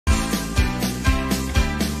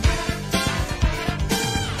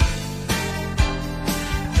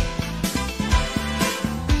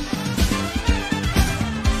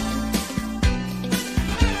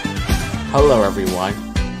Hello everyone,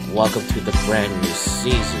 welcome to the brand new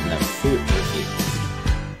season of Food Reviews.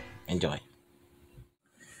 Enjoy.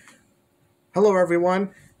 Hello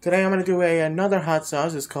everyone, today I'm going to do another hot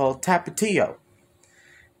sauce. It's called Tapatío.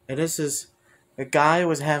 And this is a guy who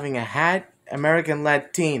was having a hat, American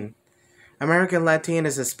Latin. American Latin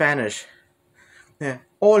is a Spanish.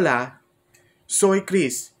 Hola, soy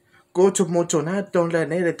Cris. Go to Mochonato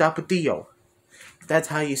de Tapatío. That's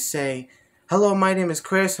how you say, hello, my name is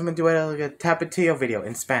Chris. I'm going to do a Tapatío video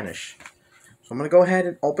in Spanish. So I'm going to go ahead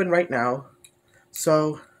and open right now.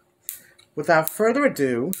 So, without further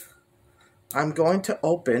ado, I'm going to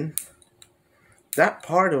open. That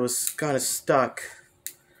part was kind of stuck.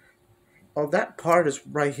 Oh, that part is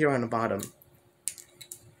right here on the bottom.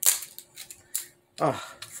 Oh,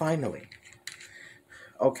 finally.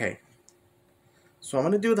 Okay. So I'm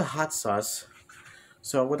going to do the hot sauce.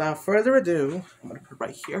 So without further ado, I'm going to put it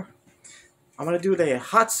right here. I'm going to do the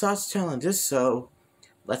hot sauce challenges, so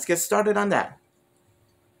let's get started on that.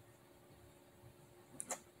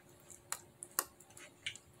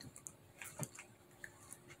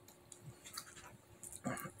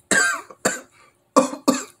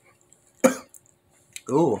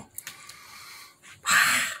 Ooh.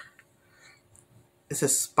 This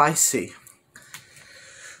is spicy.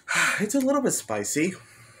 It's a little bit spicy.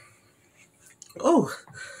 Oh.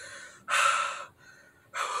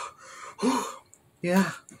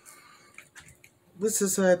 Yeah. This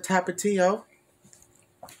is a Tapatío,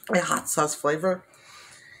 a hot sauce flavor.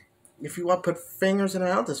 If you want to put fingers in it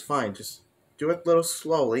out, that's fine. Just do it a little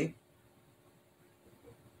slowly.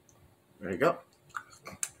 There you go.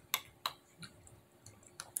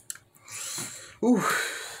 Ooh.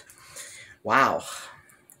 Wow.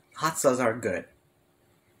 Hot sauce are good.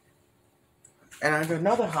 And I do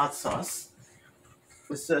another hot sauce.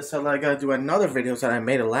 So I gotta do another video that I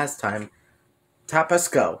made it last time.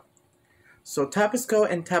 Tabasco. So Tabasco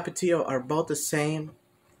and Tapatío are both the same,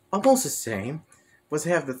 almost the same, but they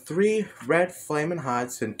have the 3 red flaming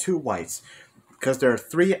hots and 2 whites, because there are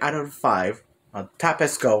 3 out of 5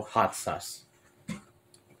 Tabasco hot sauce.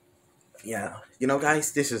 Yeah, you know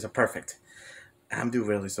guys, this is a perfect. I'm doing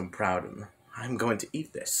really so proud of them. I'm going to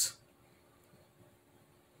eat this.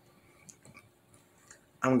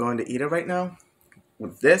 I'm going to eat it right now.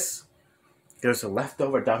 With this, there's a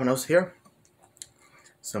leftover Domino's here.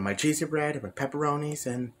 So my cheesy bread with pepperonis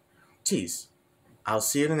and cheese. I'll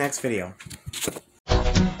see you in the next video.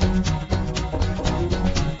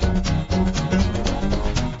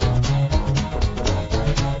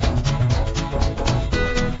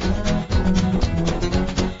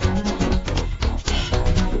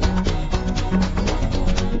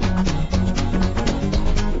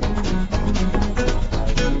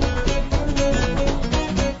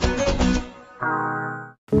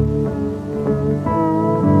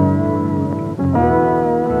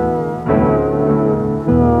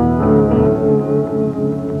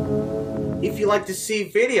 If you like to see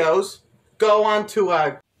videos, go on to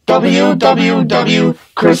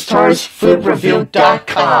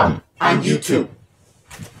www.CrisTorresFoodReview.com on YouTube.